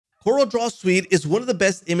CorelDraw Suite is one of the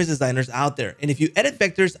best image designers out there, and if you edit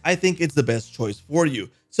vectors, I think it's the best choice for you.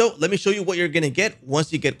 So let me show you what you're gonna get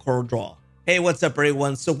once you get CorelDRAW. Hey, what's up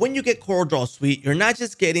everyone? So when you get CorelDraw Suite, you're not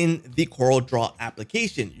just getting the CorelDRAW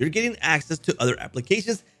application, you're getting access to other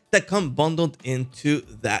applications that come bundled into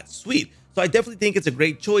that suite. So I definitely think it's a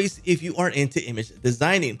great choice if you are into image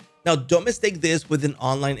designing. Now, don't mistake this with an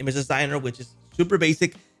online image designer, which is super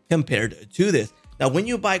basic compared to this. Now, when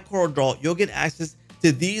you buy CorelDRAW, you'll get access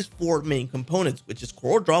to these four main components, which is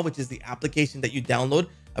CorelDRAW, which is the application that you download,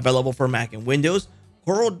 available for Mac and Windows,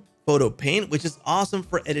 Corel Photo Paint, which is awesome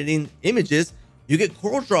for editing images. You get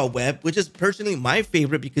CorelDRAW Web, which is personally my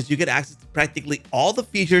favorite because you get access to practically all the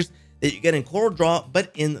features that you get in CorelDRAW,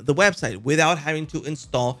 but in the website without having to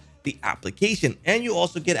install the application. And you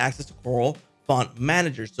also get access to Corel Font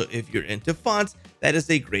Manager. So if you're into fonts, that is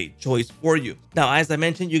a great choice for you. Now, as I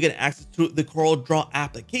mentioned, you get access to the CorelDRAW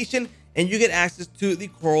application and you get access to the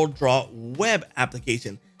CorelDRAW Web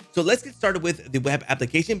application. So let's get started with the web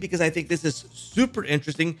application because I think this is super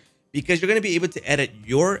interesting because you're going to be able to edit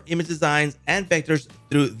your image designs and vectors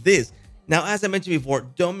through this. Now, as I mentioned before,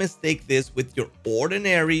 don't mistake this with your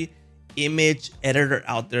ordinary image editor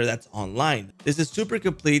out there that's online. This is super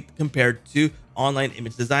complete compared to online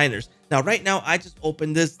image designers. Now, right now, I just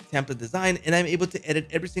opened this template design and I'm able to edit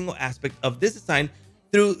every single aspect of this design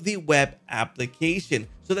through the web application.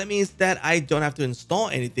 So that means that I don't have to install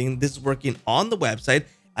anything. This is working on the website.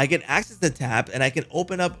 I get access to the tab and I can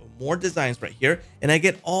open up more designs right here. And I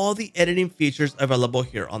get all the editing features available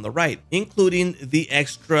here on the right, including the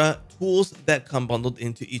extra tools that come bundled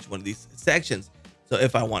into each one of these sections. So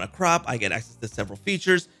if I want to crop, I get access to several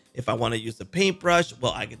features. If I want to use the paintbrush,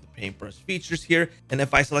 well, I get the paintbrush features here. And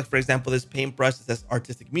if I select, for example, this paintbrush that says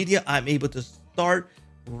artistic media, I'm able to start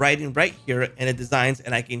writing right here and it designs,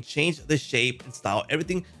 and I can change the shape and style,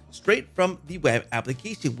 everything straight from the web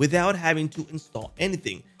application without having to install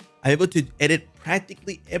anything. I'm able to edit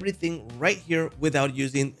practically everything right here without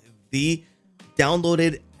using the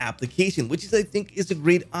downloaded application, which is, I think, is a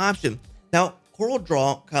great option. Now,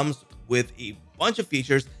 CorelDRAW comes with a bunch of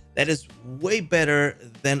features that is way better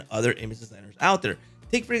than other image designers out there.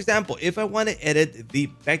 Take, for example, if I want to edit the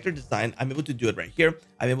vector design, I'm able to do it right here.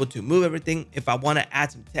 I'm able to move everything. If I want to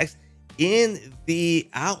add some text in the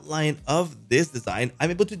outline of this design,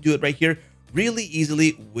 I'm able to do it right here really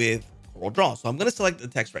easily with CorelDRAW. So I'm going to select the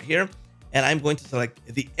text right here, and I'm going to select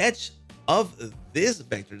the edge of this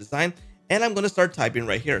vector design, and I'm going to start typing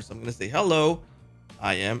right here. So I'm going to say, hello,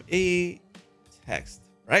 I am a text,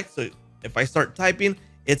 right? So if I start typing,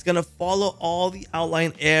 it's going to follow all the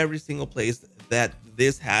outline, every single place that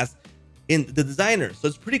this has in the designer. So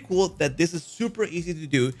it's pretty cool that this is super easy to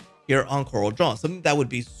do here on CorelDRAW, something that would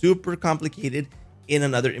be super complicated in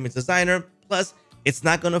another image designer. Plus, it's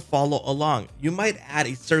not going to follow along. You might add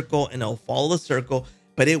a circle and it'll follow the circle,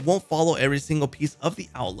 but it won't follow every single piece of the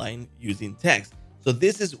outline using text. So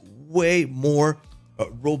this is way more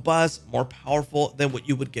robust, more powerful than what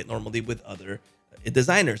you would get normally with other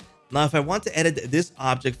designers. Now, if I want to edit this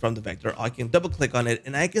object from the vector, I can double click on it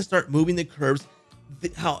and I can start moving the curves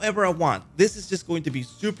however I want. This is just going to be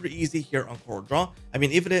super easy here on CorelDRAW. I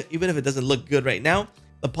mean, even if it doesn't look good right now,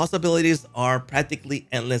 the possibilities are practically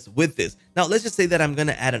endless with this. Now, let's just say that I'm going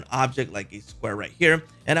to add an object like a square right here,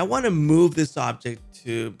 and I want to move this object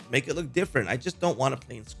to make it look different. I just don't want a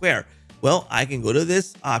plain square. Well, I can go to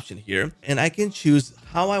this option here and I can choose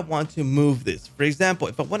how I want to move this. For example,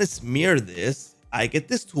 if I want to smear this, I get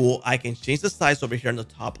this tool. I can change the size over here on the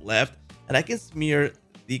top left, and I can smear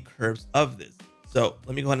the curves of this. So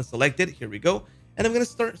let me go ahead and select it. Here we go. And I'm going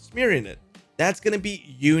to start smearing it. That's going to be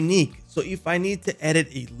unique. So if I need to edit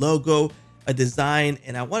a logo, a design,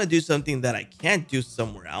 and I want to do something that I can't do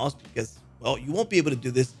somewhere else because, well, you won't be able to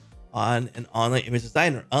do this on an online image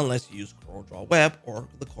designer unless you use CorelDRAW Web or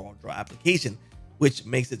the CorelDRAW application, which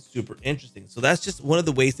makes it super interesting. So that's just one of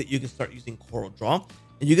the ways that you can start using CorelDRAW.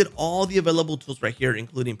 And you get all the available tools right here,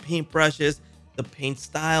 including paint brushes, the paint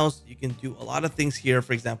styles. You can do a lot of things here.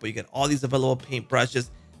 For example, you get all these available paint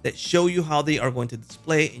brushes that show you how they are going to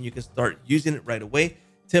display, and you can start using it right away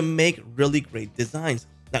to make really great designs.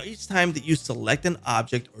 Now, each time that you select an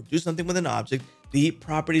object or do something with an object, the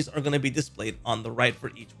properties are going to be displayed on the right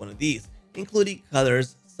for each one of these, including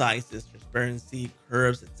colors, sizes, transparency,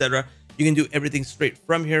 curves, etc. You can do everything straight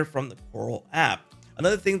from here from the Corel app.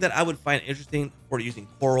 Another thing that I would find interesting for using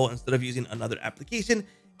Corel instead of using another application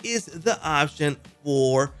is the option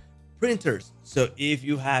for printers. So if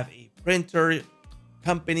you have a printer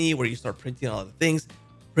company where you start printing a lot of things,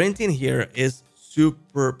 printing here is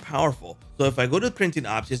super powerful. So if I go to the printing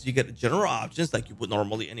options, you get general options like you would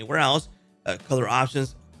normally anywhere else, color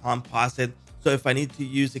options, composite. So if I need to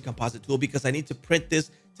use a composite tool because I need to print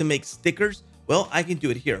this to make stickers, well, I can do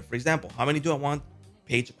it here. For example, how many do I want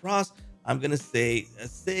page across? I'm going to say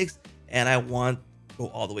 6, and I want to go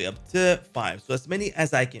all the way up to 5. So as many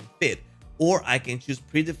as I can fit, or I can choose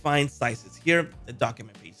predefined sizes here, the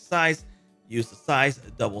document page size, use the size,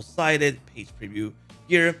 double-sided, page preview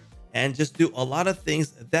here, and just do a lot of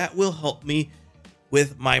things that will help me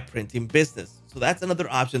with my printing business. So that's another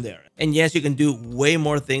option there. And yes, you can do way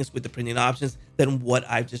more things with the printing options than what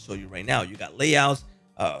I've just showed you right now. You got layouts,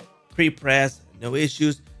 pre-press, no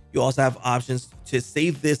issues. You also have options to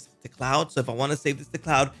save this to cloud. So if I want to save this to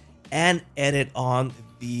cloud and edit on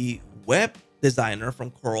the web designer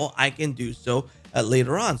from Corel, I can do so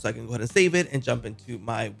later on. So I can go ahead and save it and jump into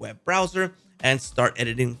my web browser and start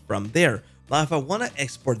editing from there. Now, if I want to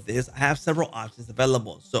export this, I have several options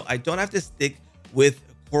available. So I don't have to stick with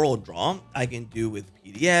CorelDRAW. I can do with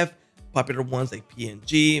PDF, popular ones like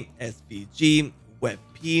PNG, SVG,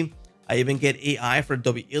 WebP. I even get AI for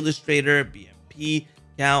Adobe Illustrator, BMP,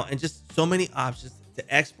 Cal, and just so many options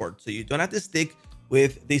to export. So you don't have to stick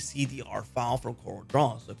with the CDR file from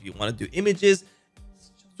CorelDRAW. So if you want to do images,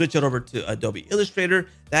 switch it over to Adobe Illustrator.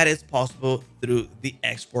 That is possible through the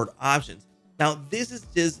export options. Now, this is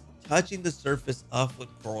just touching the surface of what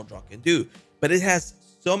CorelDRAW can do, but it has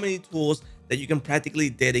so many tools that you can practically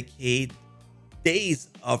dedicate days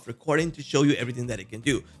of recording to show you everything that it can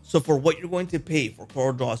do. So for what you're going to pay for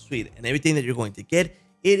CorelDRAW Suite and everything that you're going to get,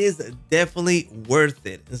 it is definitely worth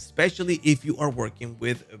it, especially if you are working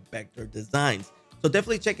with vector designs. So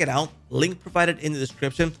definitely check it out. Link provided in the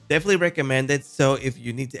description. Definitely recommend it. So if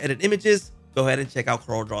you need to edit images, go ahead and check out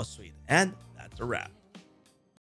CorelDRAW Suite. And that's a wrap.